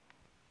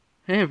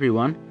Hey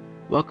everyone,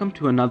 welcome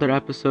to another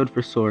episode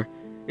for SOAR.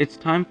 It's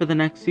time for the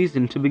next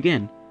season to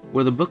begin,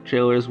 where the book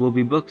trailers will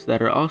be books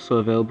that are also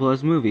available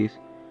as movies.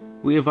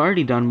 We have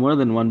already done more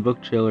than one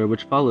book trailer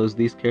which follows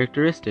these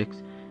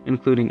characteristics,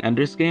 including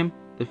Ender's Game,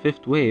 The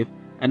Fifth Wave,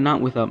 and Not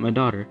Without My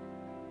Daughter.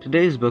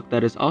 Today's book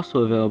that is also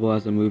available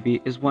as a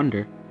movie is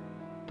Wonder.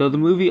 Though the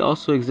movie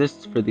also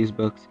exists for these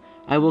books,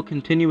 I will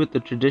continue with the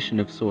tradition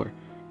of SOAR,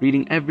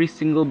 reading every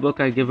single book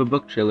I give a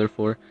book trailer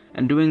for,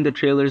 and doing the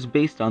trailers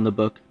based on the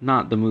book,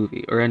 not the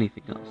movie or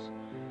anything else.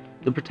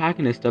 The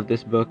protagonist of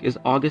this book is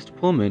August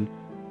Pullman,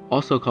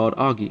 also called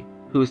Augie,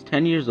 who is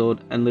 10 years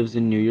old and lives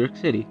in New York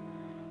City.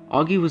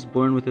 Augie was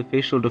born with a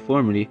facial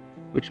deformity,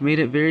 which made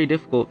it very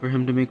difficult for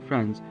him to make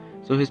friends,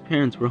 so his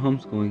parents were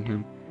homeschooling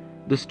him.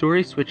 The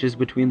story switches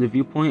between the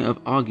viewpoint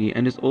of Augie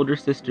and his older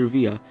sister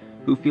Via,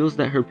 who feels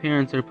that her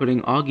parents are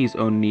putting Augie's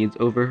own needs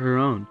over her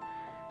own.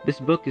 This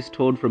book is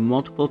told from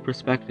multiple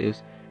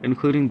perspectives,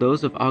 including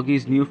those of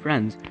Augie's new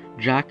friends,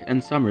 Jack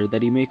and Summer,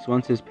 that he makes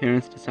once his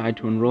parents decide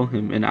to enroll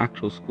him in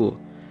actual school.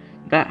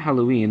 That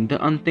Halloween,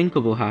 the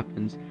unthinkable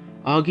happens.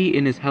 Augie,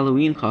 in his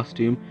Halloween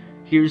costume,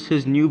 hears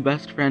his new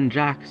best friend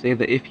Jack say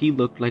that if he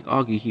looked like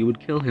Augie, he would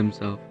kill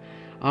himself.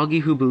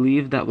 Augie, who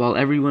believed that while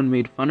everyone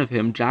made fun of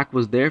him, Jack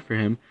was there for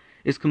him,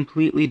 is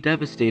completely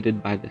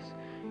devastated by this.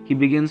 He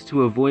begins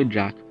to avoid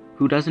Jack,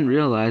 who doesn't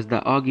realize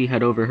that Augie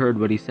had overheard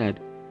what he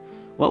said.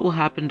 What will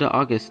happen to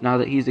August now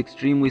that he's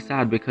extremely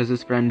sad because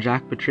his friend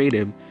Jack betrayed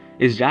him?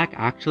 Is Jack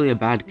actually a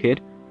bad kid?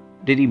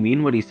 Did he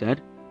mean what he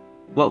said?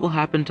 What will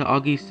happen to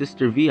Augie's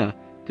sister Via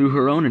through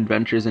her own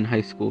adventures in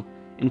high school,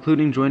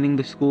 including joining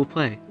the school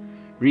play?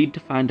 Read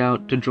to find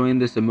out to join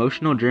this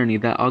emotional journey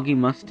that Augie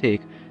must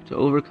take to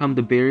overcome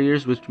the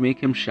barriers which make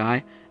him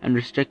shy and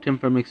restrict him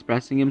from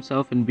expressing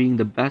himself and being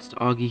the best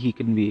Augie he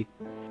can be.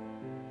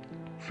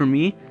 For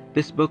me,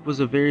 this book was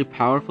a very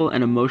powerful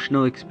and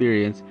emotional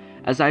experience,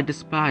 as I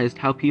despised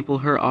how people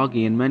hurt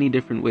Augie in many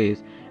different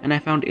ways, and I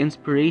found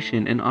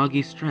inspiration in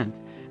Augie's strength,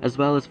 as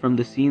well as from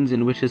the scenes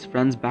in which his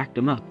friends backed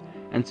him up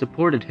and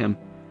supported him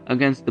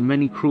against the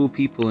many cruel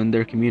people in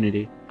their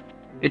community.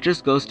 It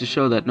just goes to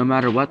show that no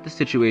matter what the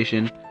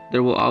situation,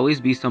 there will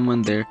always be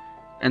someone there,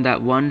 and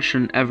that one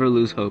shouldn't ever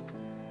lose hope.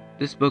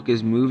 This book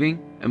is moving,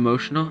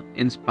 emotional,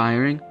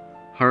 inspiring,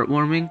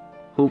 heartwarming,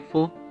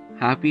 hopeful,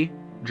 happy,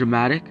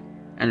 dramatic,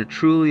 and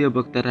truly a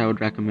book that I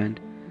would recommend.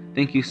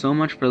 Thank you so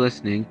much for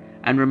listening,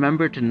 and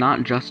remember to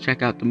not just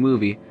check out the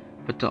movie,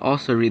 but to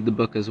also read the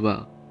book as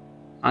well.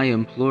 I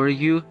implore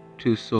you to soar.